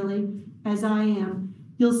data daily, as I am,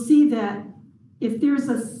 you'll see that if there's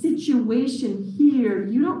a situation here,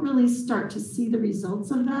 you don't really start to see the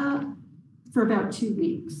results of that for about 2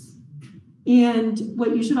 weeks. And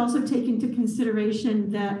what you should also take into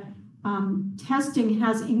consideration that testing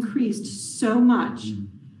has increased so much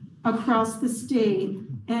across the state,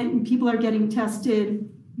 and people are getting tested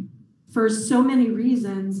for so many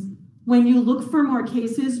reasons. When you look for more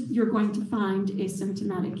cases, you're going to find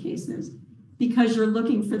asymptomatic cases because you're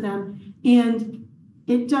looking for them. And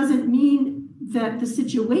it doesn't mean that the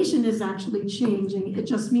situation is actually changing. It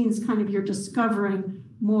just means kind of you're discovering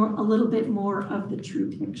a little bit more of the true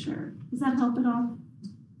picture. Does that help at all?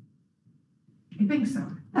 I think so.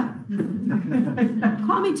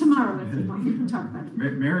 Call me tomorrow if you want. We can talk about it.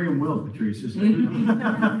 Mary and Will, Patrice.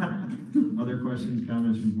 Other questions,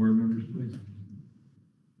 comments from board members, please?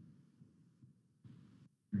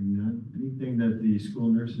 Hearing none. Anything that the school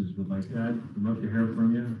nurses would like to add? I'd love to hear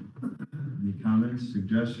from you. Any comments,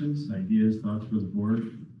 suggestions, ideas, thoughts for the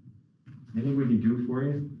board? Anything we can do for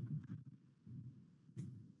you?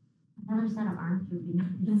 Another set of arms would be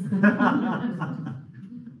nice.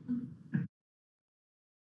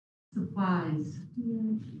 Supplies.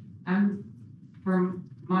 I'm, from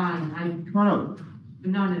mine, Come on up.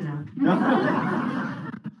 no. No?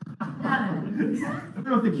 I don't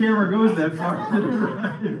know if the camera goes that far.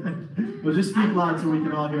 Well, just speak loud so we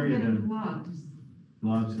can all hear you then. Gloves.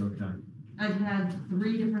 Gloves, okay. I've had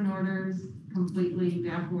 3 different orders, completely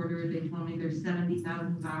back ordered. They told me there's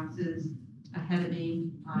 70,000 boxes ahead of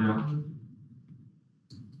me.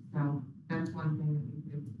 So that's one thing that we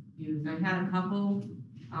could use. I had a couple,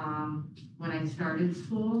 when I started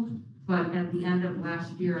school, but at the end of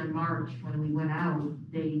last year in March, when we went out,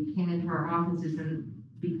 they came into our offices, and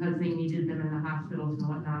because they needed them in the hospitals and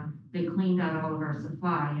whatnot, they cleaned out all of our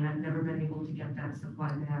supply, and I've never been able to get that supply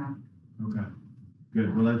back. Okay.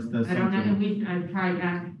 Good. Well, that's I don't know, something. and I've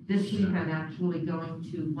tried, this week I'm actually going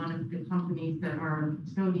to one of the companies that our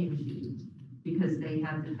custodians use, because they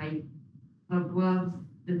have the type of gloves.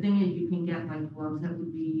 The thing is, you can get like gloves that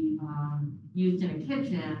would be, used in a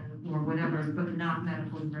kitchen or whatever, but not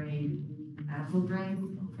medical grade. Medical grade,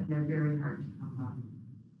 and they're very hard to come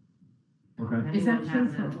by. Okay. Is that Anyone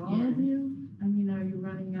true has for it? all of you? I mean, are you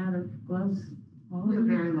running out of gloves? All of We're you?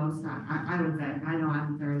 very low stock. I would say, I know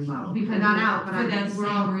I'm very low. Because Not out, but for that we're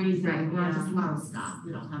all, same reason, right, we're yeah. just low stock.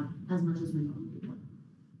 We don't have as much as we normally would.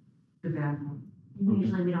 The bad one.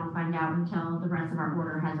 Usually we don't find out until the rest of our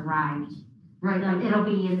order has arrived. Right, Like, it'll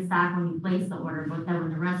be in stock when you place the order, but then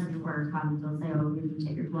when the rest of your order comes, they'll say, oh, you can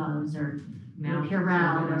take your gloves or your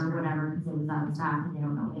Purell or whatever, because it was out of stock, and they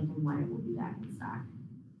don't know if and when it will be back in stock.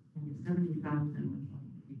 70,000.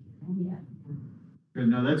 Yeah. Good.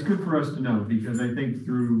 No, that's good for us to know, because I think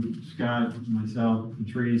through Scott, myself,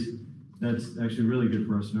 Patrice, that's actually really good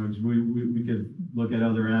for us to know, because we could look at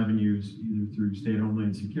other avenues, either through state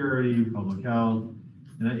homeland security, public health,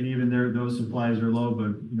 and even there, those supplies are low,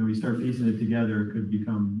 but, you start piecing it together, it could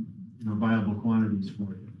become, viable quantities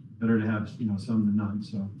for you. Better to have, some than none,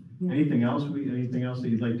 so. Yeah. Anything else that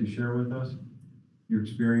you'd like to share with us? Your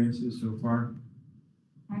experiences so far?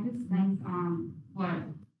 I just think, what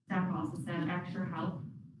Steph also said, extra help,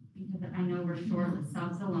 because I know we're short with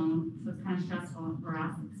subs alone, so it's kind of stressful for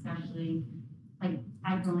us, especially, like,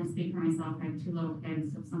 I can only speak for myself, I have 2 little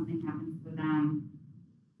kids, so if something happens with them,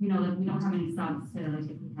 like, we don't have any subs to, like,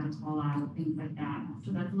 if we had a call out, things like that,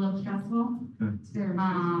 so that's a little stressful. It's very,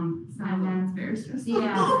 And then, it's very stressful.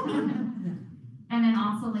 yeah. And then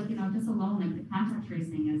also, like, just alone, like, the contact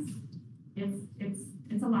tracing is,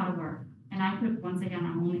 it's a lot of work. And I could, once again,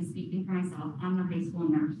 I'm only speaking for myself, I'm a high school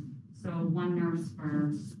nurse. So one nurse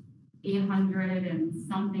for 800 and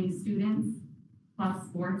something students, plus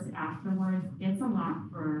sports afterwards, it's a lot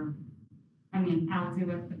for, I'll do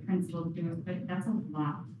it, the principals do it, but that's a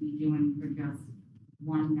lot to be doing for just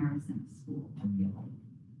one nurse in a school, I feel like.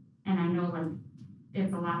 And I know, like,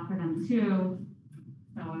 it's a lot for them too,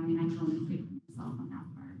 so, I can only speak for myself on that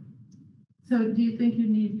part. So do you think you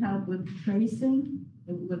need help with tracing?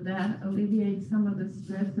 Would that alleviate some of the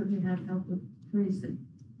stress if you had help with tracing?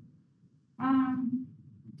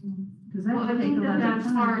 Because that Well, I would take think a lot of that's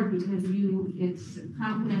time. hard because it's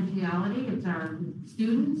confidentiality, it's our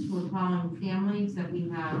students, we're calling families that we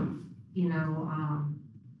have,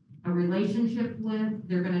 a relationship with,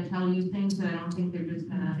 they're gonna tell you things that I don't think they're just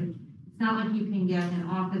gonna, it's not like you can get an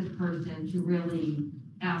office person to really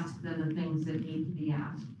ask them the things that need to be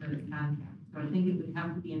asked for the contact. So I think it would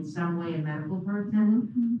have to be in some way a medical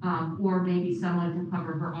person, or maybe someone to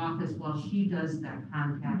cover her office while she does that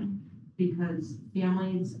contact. Because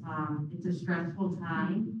families, it's a stressful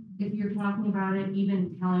time. If you're talking about it,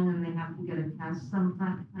 even telling them they have to get a test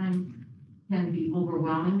sometimes can be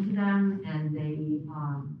overwhelming to them, and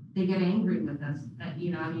they get angry with us.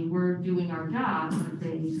 We're doing our job, but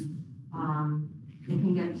it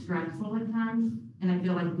can get stressful at times. And I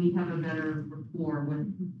feel like we have a better rapport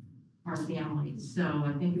with our families. So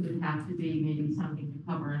I think it would have to be maybe something to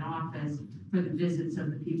cover an office for the visits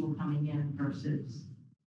of the people coming in versus,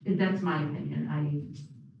 that's my opinion.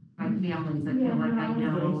 My families, I feel like I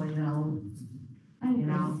know and they'll, you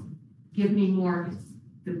know, give me more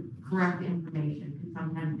the correct information, because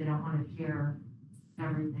sometimes they don't want to share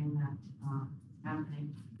everything that's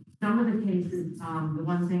happening. Some of the cases, the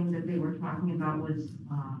one thing that they were talking about was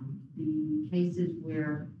the cases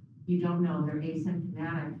where you don't know, they're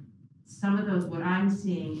asymptomatic. Some of those, what I'm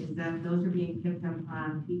seeing is that those are being picked up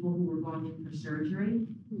on people who are going in for surgery,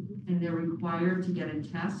 and they're required to get a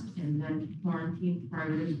test and then quarantine prior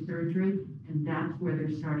to the surgery, and that's where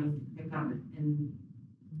they're starting to pick up. And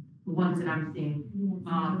the ones that I'm seeing,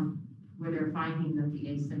 where they're finding that the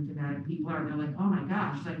asymptomatic people are, they're like, oh my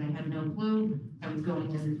gosh, like I had no clue. I was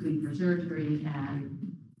going in this week for surgery,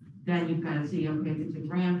 and then you've got to see, okay, if it's a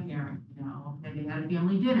grandparent, you know, okay, they had a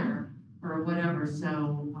family dinner or whatever.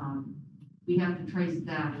 So we have to trace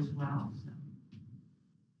that as well. So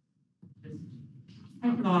just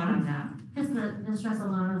a thought on that. Just the stress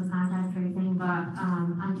alone of contact tracing, but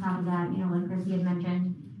on top of that, you know, like Chrissy had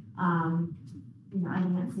mentioned, you know, I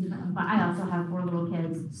can't see them, but I also have 4 little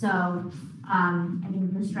kids. So I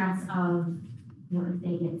think the stress of, you know, if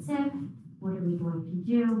they get sick, what are we going to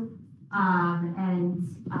do?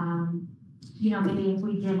 You know, maybe if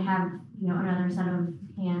we did have, you know, another set of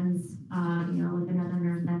hands, you know, with another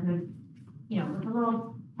nurse that could, you know, with a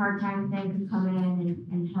little part-time thing could come in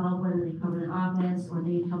and help, whether they cover the office or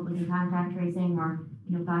they help with the contact tracing, or,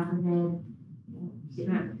 you know, God forbid, you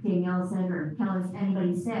know, Danielle sick or Kelly's,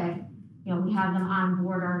 anybody sick, you know, we have them on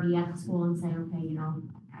board already at the school and say, okay, you know,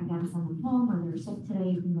 I gotta send them home, or they're sick today,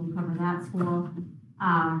 you can go cover that school.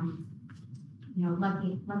 You know,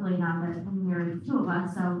 luckily not that, I mean, there are 2 of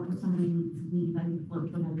us, so if somebody needs to leave, I can float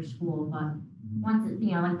to another school, but once,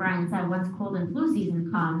 you know, like Brian said, once cold and flu season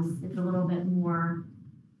comes, it's a little bit more,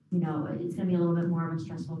 you know, it's gonna be a little bit more of a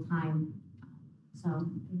stressful time. So,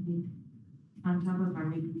 On top of our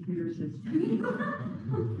new computer system.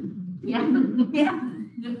 yeah, yeah.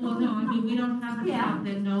 Well, no, I mean, we don't have a staff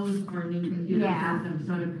that knows our new computer system,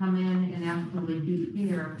 so to come in and actually do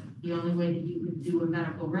care, the only way that you could do a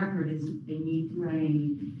medical record is they need to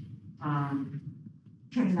be,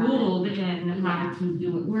 schooled in how to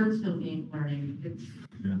do it. We're still being learning.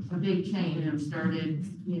 It's a big change. It started,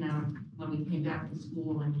 you know, when we came back to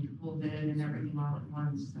school and COVID and everything all at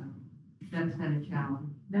once, so that's been a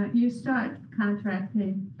challenge. Now, you start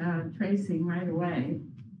contracting, tracing right away.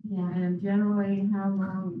 Yeah. And generally, how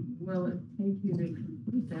long will it take you to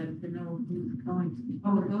complete that, to know who's going to be?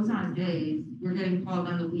 Oh, it goes on days. We're getting called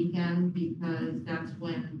on the weekend because that's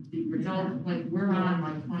when the results, like, we're on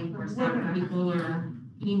like 24/7. People are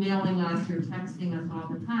emailing us or texting us all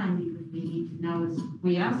the time because we need to know.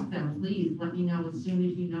 We ask them, please let me know as soon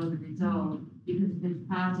as you know the result, because if it's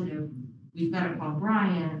positive, we've got to call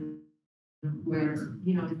Brian, where,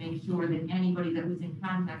 you know, to make sure that anybody that was in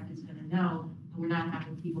contact is going to know. We're not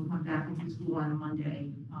having people come back into school on a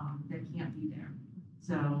Monday that can't be there.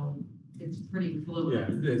 So it's pretty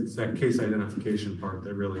fluid. Yeah, it's that case identification part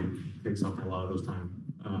that really takes up a lot of those time.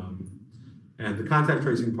 And the contact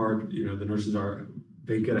tracing part, you know, the nurses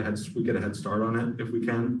we get a head start on it if we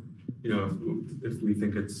can. You know, if we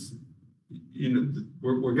think it's, you know,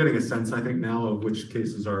 we're getting a sense, I think, now of which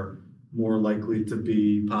cases are more likely to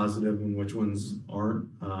be positive and which ones aren't.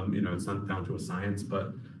 You know, it's not down to a science,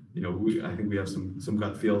 but you know, I think we have some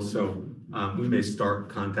gut feel. So we may start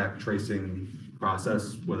contact tracing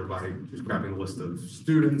process, whether by just grabbing a list of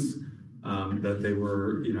students that they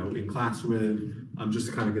were, you know, in class with, just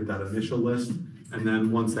to kind of get that initial list. And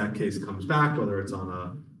then once that case comes back, whether it's on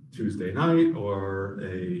a Tuesday night or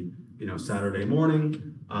a, you know, Saturday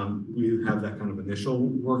morning, we have that kind of initial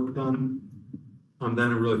work done.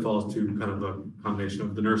 Then it really falls to kind of the combination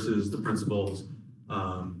of the nurses, the principals,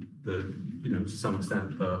 you know, to some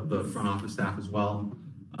extent, the front office staff as well,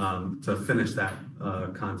 to finish that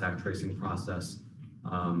contact tracing process,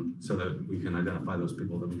 so that we can identify those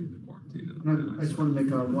people that we need to quarantine. I just want to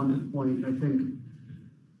make one point. I think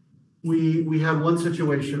we had one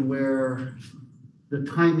situation where the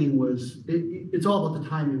timing was, it's all about the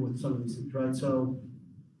timing with some of these things, right? So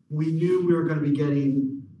we knew we were going to be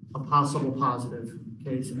getting a possible positive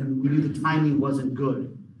case, and we knew the timing wasn't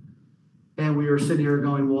good. And we were sitting here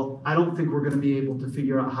going, well, I don't think we're going to be able to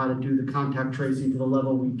figure out how to do the contact tracing to the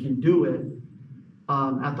level we can do it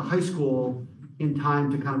at the high school in time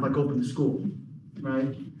to kind of like open the school,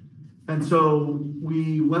 right? And so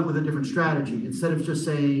we went with a different strategy. Instead of just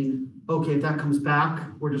saying, okay, if that comes back,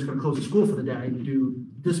 we're just going to close the school for the day and do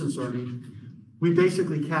distance learning. We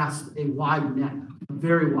basically cast a wide net, a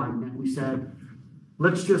very wide net. We said,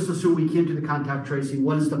 let's just assume we can't do the contact tracing.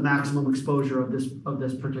 What is the maximum exposure of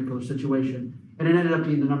this particular situation? And it ended up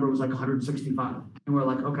being, the number was like 165. And we're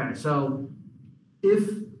like, okay, so if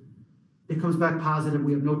it comes back positive,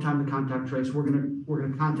 we have no time to contact trace, we're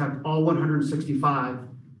gonna contact all 165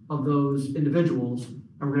 of those individuals,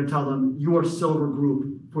 and we're gonna tell them, you are silver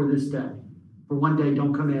group for this day. For one day,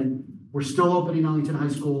 don't come in. We're still opening Ellington High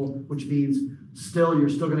School, which means you're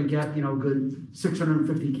still gonna get, a good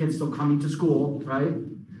 650 kids still coming to school, right?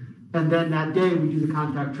 And then that day, we do the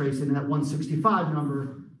contact tracing, and that 165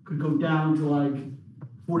 number could go down to like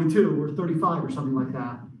 42 or 35 or something like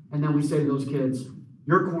that. And then we say to those kids,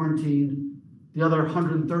 you're quarantined, the other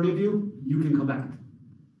 130 of you, you can come back,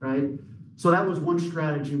 right? So that was one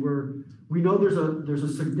strategy where we know there's a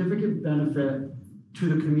significant benefit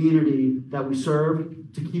to the community that we serve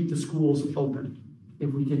to keep the schools open,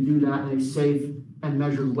 if we can do that in a safe and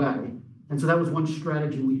measured way. And so that was one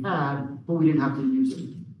strategy we had, but we didn't have to use it,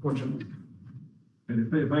 fortunately.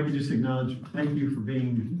 And if I could just acknowledge, thank you for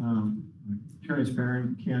being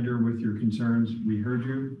transparent, candor with your concerns. We heard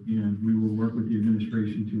you, and we will work with the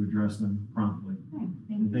administration to address them promptly.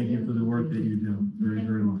 And thank you for the work that you do very,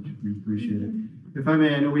 very much. We appreciate it. If I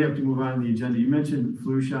may, I know we have to move on to the agenda. You mentioned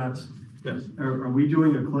flu shots. Yes. Are we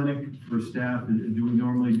doing a clinic for staff? Do we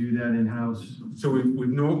normally do that in-house? So we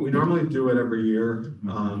normally do it every year,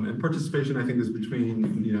 and participation, I think, is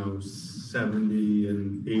between, 70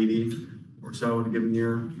 and 80 or so in a given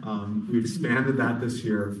year. We expanded that this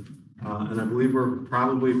year, and I believe we're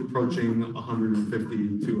probably approaching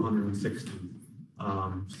 150 to 160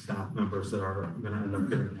 staff members that are going to end up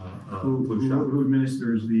getting a flu shot. Who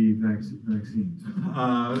administers the vaccines?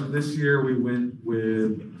 This year we went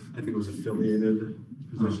with, I think it was affiliated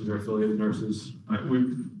physicians or affiliated nurses.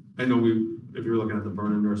 If you're looking at the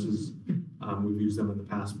burn-in nurses, we've used them in the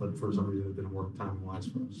past, but for some reason it didn't work time-wise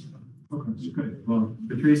for us. Okay, that's good. Well,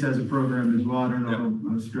 Patrice has a program as well. I don't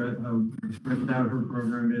know how stretched out her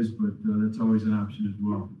program is, but that's always an option as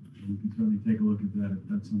well. We can certainly take a look at that if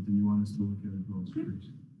that's something you want us to look at as well, Patrice.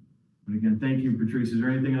 But again, thank you, Patrice. Is there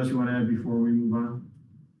anything else you want to add before we move on?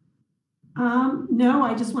 No,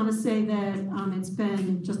 I just want to say that it's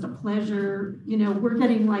been just a pleasure. We're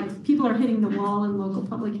getting people are hitting the wall in local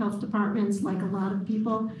public health departments, like a lot of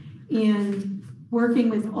people, and working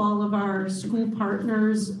with all of our school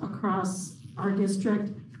partners across our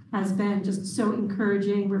district has been just so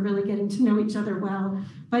encouraging. We're really getting to know each other well.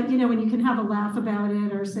 But, when you can have a laugh about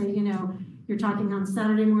it, or say, you're talking on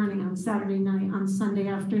Saturday morning, on Saturday night, on Sunday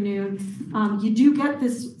afternoon, you do get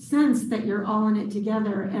this sense that you're all in it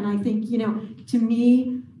together. And I think, to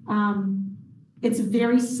me, it's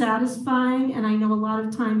very satisfying. And I know a lot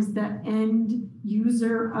of times the end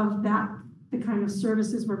user of the kind of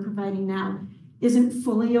services we're providing now isn't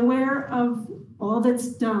fully aware of all that's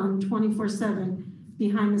done 24/7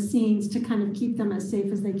 behind the scenes to kind of keep them as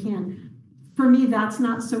safe as they can. For me, that's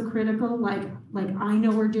not so critical. Like I know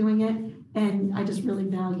we're doing it, and I just really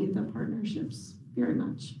value the partnerships very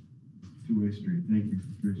much. Two-way street. Thank you,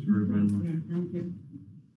 Patrice, very much. Thank you.